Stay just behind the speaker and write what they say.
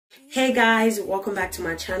Hey guys, welcome back to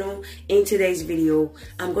my channel. In today's video,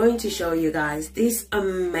 I'm going to show you guys this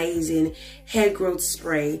amazing hair growth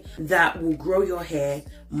spray that will grow your hair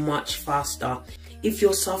much faster. If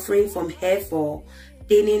you're suffering from hair fall,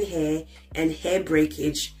 thinning hair, and hair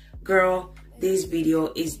breakage, girl, this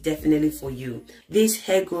video is definitely for you. This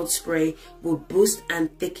hair growth spray will boost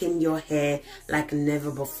and thicken your hair like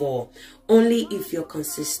never before. Only if you're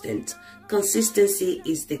consistent. Consistency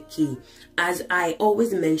is the key. As I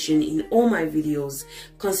always mention in all my videos,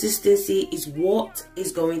 consistency is what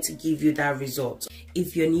is going to give you that result.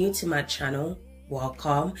 If you're new to my channel,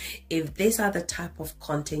 welcome. If these are the type of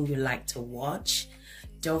content you like to watch,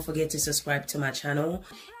 don't forget to subscribe to my channel.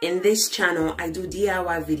 In this channel, I do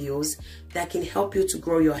DIY videos that can help you to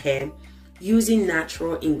grow your hair using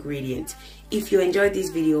natural ingredients. If you enjoyed this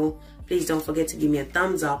video, please don't forget to give me a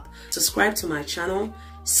thumbs up. Subscribe to my channel.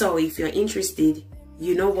 So if you're interested,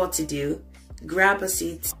 you know what to do. Grab a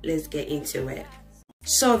seat. Let's get into it.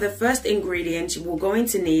 So the first ingredient we're going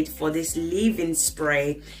to need for this leave-in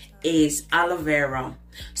spray is aloe vera.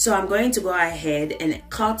 So I'm going to go ahead and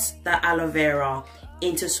cut the aloe vera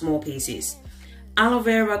into small pieces. Aloe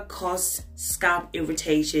vera causes scalp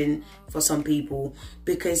irritation for some people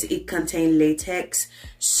because it contains latex.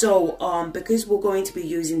 So because we're going to be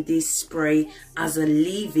using this spray as a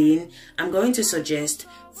leave-in, I'm going to suggest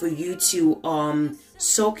for you to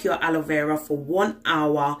soak your aloe vera for 1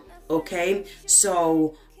 hour, okay?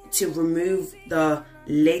 So to remove the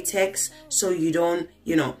latex so you don't,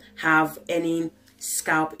 have any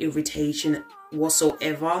scalp irritation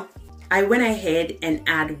whatsoever. I went ahead and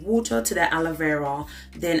add water to the aloe vera,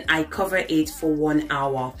 then I cover it for 1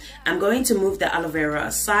 hour. I'm going to move the aloe vera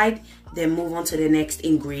aside, then move on to the next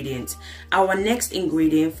ingredient. Our next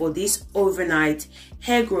ingredient for this overnight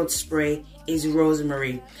hair growth spray is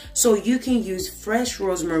rosemary. So you can use fresh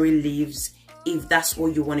rosemary leaves if that's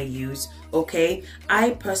what you want to use, okay? I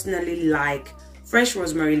personally like fresh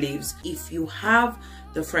rosemary leaves. If you have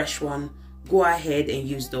the fresh one, go ahead and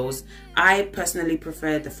use those. I personally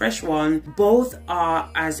prefer the fresh one. Both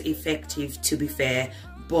are as effective, to be fair,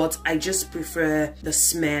 but I just prefer the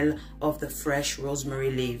smell of the fresh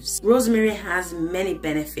rosemary leaves. Rosemary has many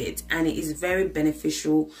benefits and it is very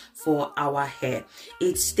beneficial for our hair.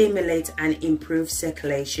 It stimulates and improves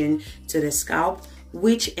circulation to the scalp,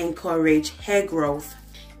 which encourage hair growth.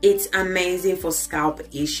 It's amazing for scalp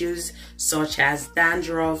issues such as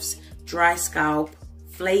dandruffs, dry scalp,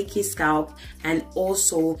 flaky scalp, and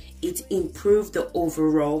also it improves the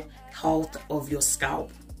overall health of your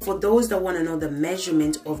scalp. For those that want to know the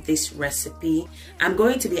measurement of this recipe, I'm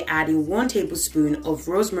going to be adding 1 tablespoon of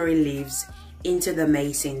rosemary leaves into the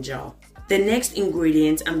mason jar. The next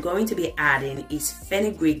ingredient I'm going to be adding is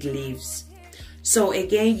fenugreek leaves. So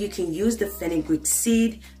again, you can use the fenugreek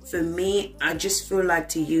seed. For me, I just feel like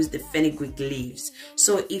to use the fenugreek leaves.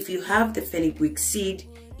 So if you have the fenugreek seed,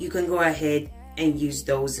 you can go ahead and use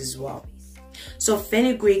those as well. So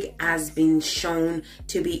fenugreek has been shown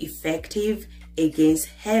to be effective against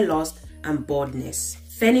hair loss and baldness.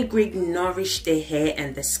 Fenugreek nourishes the hair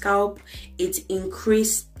and the scalp. It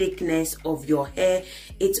increases thickness of your hair.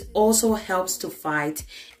 It also helps to fight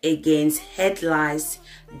against head lice,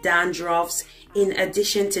 dandruffs. In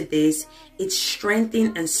addition to this, it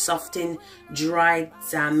strengthens and softens dry,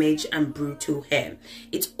 damaged, and brittle hair.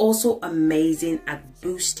 It's also amazing at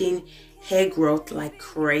boosting hair growth like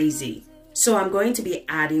crazy. So I'm going to be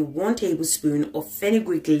adding 1 tablespoon of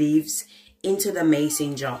fenugreek leaves into the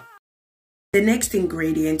mason jar. The next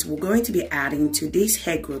ingredient we're going to be adding to this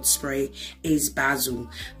hair growth spray is basil.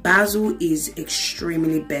 Basil is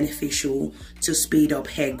extremely beneficial to speed up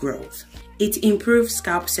hair growth. It improves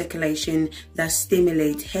scalp circulation that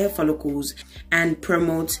stimulates hair follicles and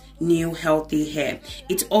promotes new healthy hair.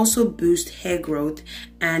 It also boosts hair growth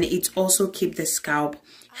and it also keeps the scalp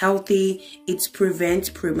healthy. It prevents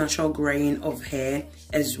premature graying of hair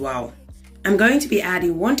as well. I'm going to be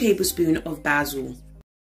adding 1 tablespoon of basil.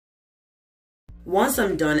 Once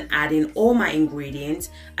I'm done adding all my ingredients,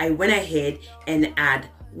 I went ahead and add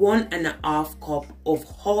 1.5 cup of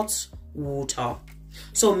hot water.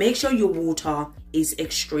 So make sure your water is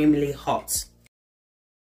extremely hot.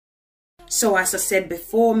 So as I said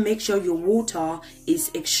before, make sure your water is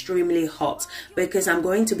extremely hot because I'm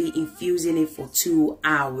going to be infusing it for 2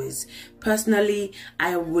 hours. Personally,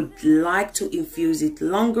 I would like to infuse it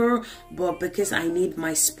longer, but because I need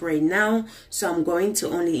my spray now, so I'm going to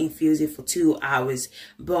only infuse it for 2 hours.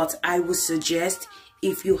 But I would suggest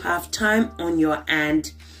if you have time on your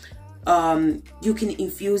hand, you can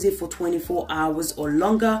infuse it for 24 hours or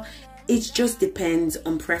longer. It just depends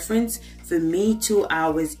on preference. For me, 2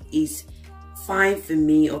 hours is fine for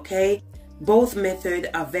me, okay? Both methods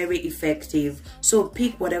are very effective, so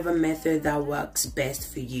pick whatever method that works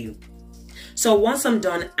best for you. So once I'm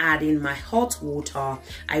done adding my hot water,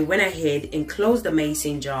 I went ahead and closed the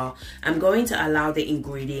mason jar. I'm going to allow the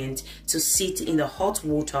ingredient to sit in the hot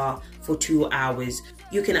water for 2 hours.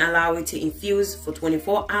 You can allow it to infuse for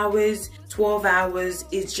 24 hours, 12 hours,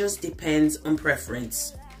 it just depends on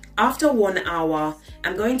preference. After 1 hour,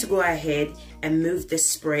 I'm going to go ahead and move the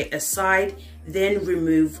spray aside, then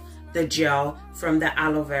remove the gel from the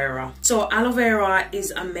aloe vera. So aloe vera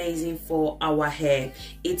is amazing for our hair.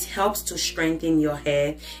 It helps to strengthen your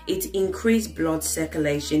hair. It increases blood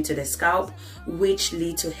circulation to the scalp, which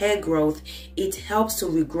leads to hair growth. It helps to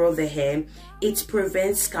regrow the hair. It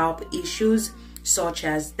prevents scalp issues such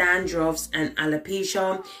as dandruffs and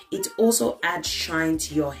alopecia. It also adds shine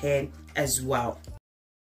to your hair as well.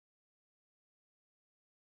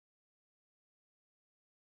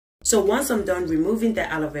 So once I'm done removing the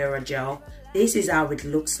aloe vera gel, this is how it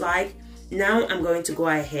looks like. Now I'm going to go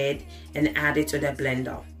ahead and add it to the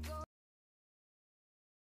blender.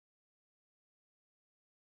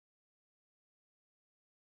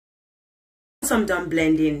 Once I'm done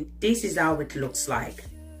blending, this is how it looks like.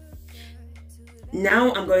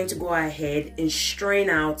 Now I'm going to go ahead and strain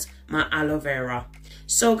out my aloe vera.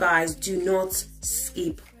 So guys, do not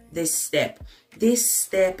skip this step. This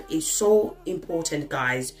step is so important,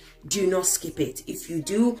 guys. Do not skip it. If you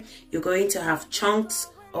do, you're going to have chunks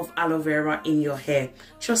of aloe vera in your hair.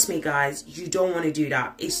 Trust me, guys, you don't want to do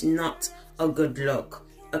that. It's not a good look,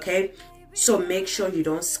 okay? So make sure you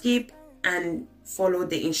don't skip and follow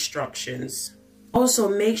the instructions. Also,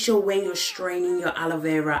 make sure when you're straining your aloe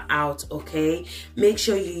vera out, okay, make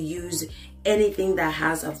sure you use anything that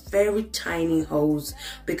has a very tiny hose,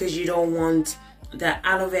 because you don't want the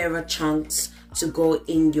aloe vera chunks to go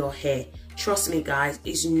in your hair. Trust me, guys,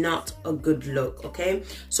 it's not a good look, okay?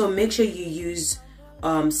 So make sure you use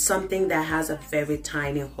something that has a very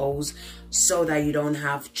tiny hose so that you don't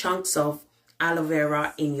have chunks of aloe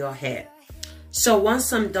vera in your hair. So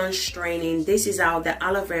once I'm done straining, this is how the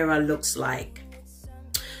aloe vera looks like.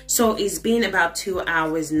 So it's been about 2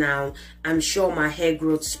 hours now. I'm sure my hair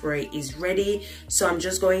growth spray is ready. So I'm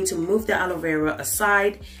just going to move the aloe vera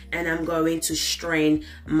aside and I'm going to strain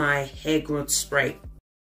my hair growth spray.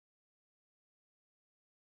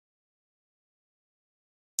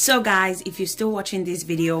 So guys, if you're still watching this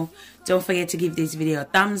video, don't forget to give this video a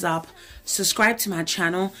thumbs up, subscribe to my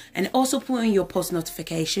channel, and also put on your post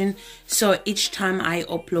notification so each time I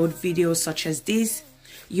upload videos such as this,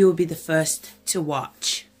 you'll be the first to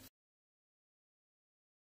watch.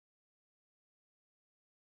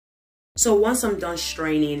 So once I'm done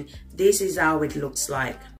straining, this is how it looks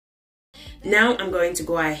like. Now I'm going to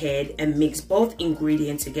go ahead and mix both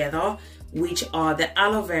ingredients together, which are the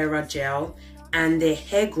aloe vera gel and the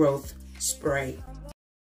hair growth spray.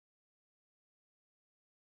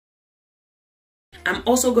 I'm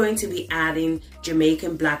also going to be adding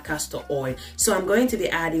Jamaican black castor oil. So I'm going to be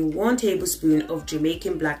adding 1 tablespoon of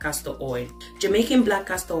Jamaican black castor oil. Jamaican black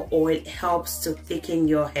castor oil helps to thicken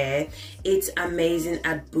your hair. It's amazing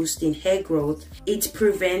at boosting hair growth. It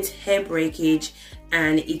prevents hair breakage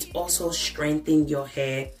and it also strengthens your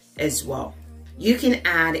hair as well. You can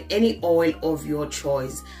add any oil of your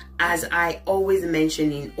choice. As I always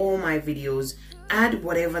mention in all my videos, add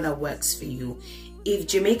whatever that works for you. If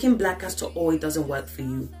Jamaican black castor oil doesn't work for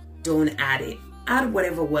you, don't add it. Add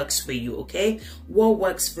whatever works for you, okay? What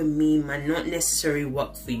works for me might not necessarily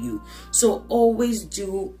work for you. So always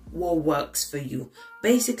do what works for you.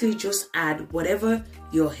 Basically, just add whatever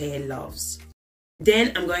your hair loves.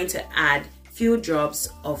 Then I'm going to add few drops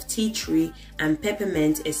of tea tree and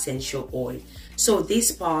peppermint essential oil. So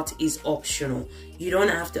this part is optional. You don't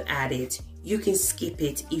have to add it. You can skip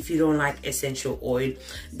it if you don't like essential oil.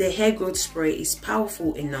 The hair growth spray is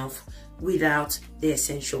powerful enough without the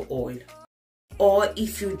essential oil. Or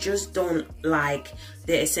if you just don't like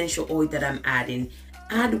the essential oil that I'm adding,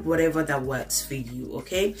 add whatever that works for you,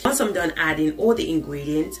 okay? Once I'm done adding all the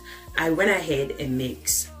ingredients, I went ahead and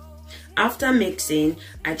mix. After mixing,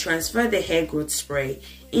 I transfer the hair growth spray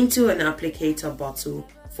into an applicator bottle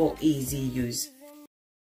for easy use.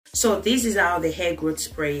 So this is how the hair growth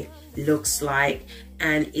spray looks like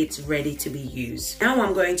and it's ready to be used. Now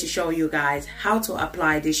I'm going to show you guys how to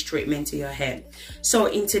apply this treatment to your hair. So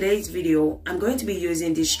in today's video, I'm going to be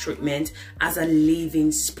using this treatment as a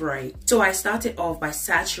leave-in spray. So I started off by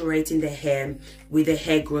saturating the hair with the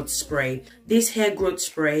hair growth spray. This hair growth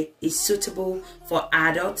spray is suitable for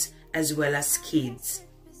adults as well as kids.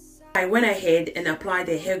 I went ahead and applied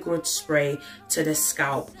the hair growth spray to the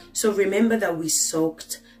scalp. So remember that we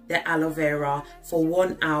soaked the aloe vera for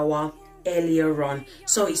 1 hour earlier on,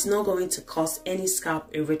 so it's not going to cause any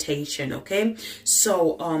scalp irritation. Okay,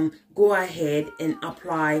 so go ahead and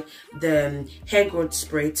apply the hair growth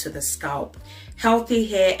spray to the scalp. Healthy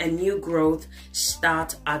hair and new growth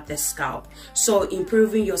start at the scalp, so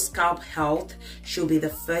improving your scalp health should be the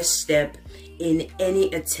first step in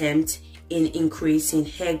any attempt in increasing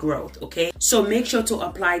hair growth. Okay, so make sure to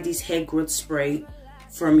apply this hair growth spray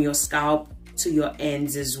from your scalp to your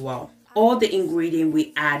ends as well. All the ingredients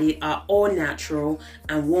we added are all natural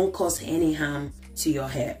and won't cause any harm to your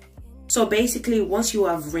hair. So basically, once you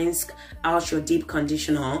have rinsed out your deep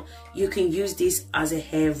conditioner, you can use this as a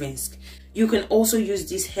hair rinse. You can also use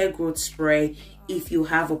this hair growth spray if you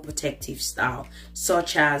have a protective style,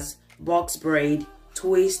 such as box braid,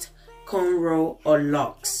 twist, cornrow, or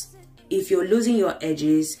locks. If you're losing your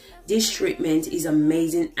edges, this treatment is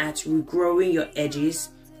amazing at regrowing your edges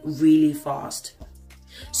really fast.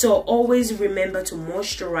 So always remember to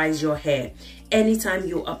moisturize your hair anytime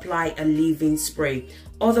you apply a leave-in spray.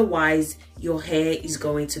 Otherwise, your hair is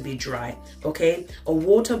going to be dry. Okay, a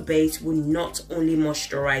water base will not only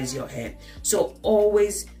moisturize your hair, so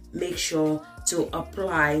always make sure to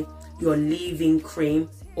apply your leave-in cream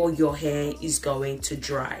or your hair is going to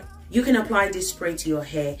dry. You can apply this spray to your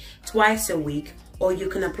hair twice a week, or you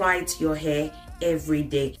can apply it to your hair every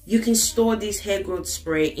day. You can store this hair growth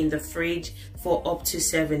spray in the fridge for up to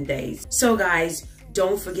 7 days. So guys,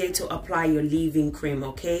 don't forget to apply your leave-in cream,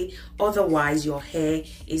 okay? Otherwise, your hair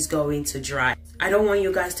is going to dry. I don't want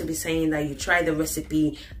you guys to be saying that you tried the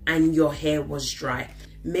recipe and your hair was dry.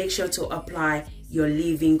 Make sure to apply your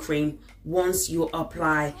leave-in cream once you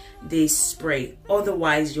apply this spray.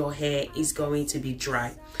 Otherwise, your hair is going to be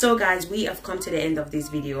dry. So guys, we have come to the end of this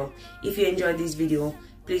video. If you enjoyed this video,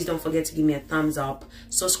 please don't forget to give me a thumbs up,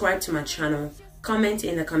 subscribe to my channel, comment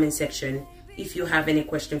in the comment section if you have any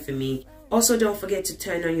question for me. Also, don't forget to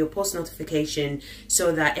turn on your post notification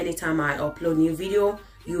so that anytime I upload new video,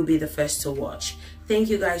 you'll be the first to watch. Thank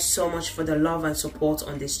you guys so much for the love and support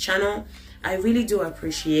on this channel. I really do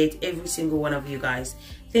appreciate every single one of you guys.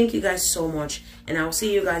 Thank you guys so much, and I'll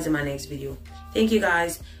see you guys in my next video. Thank you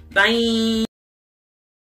guys. Bye.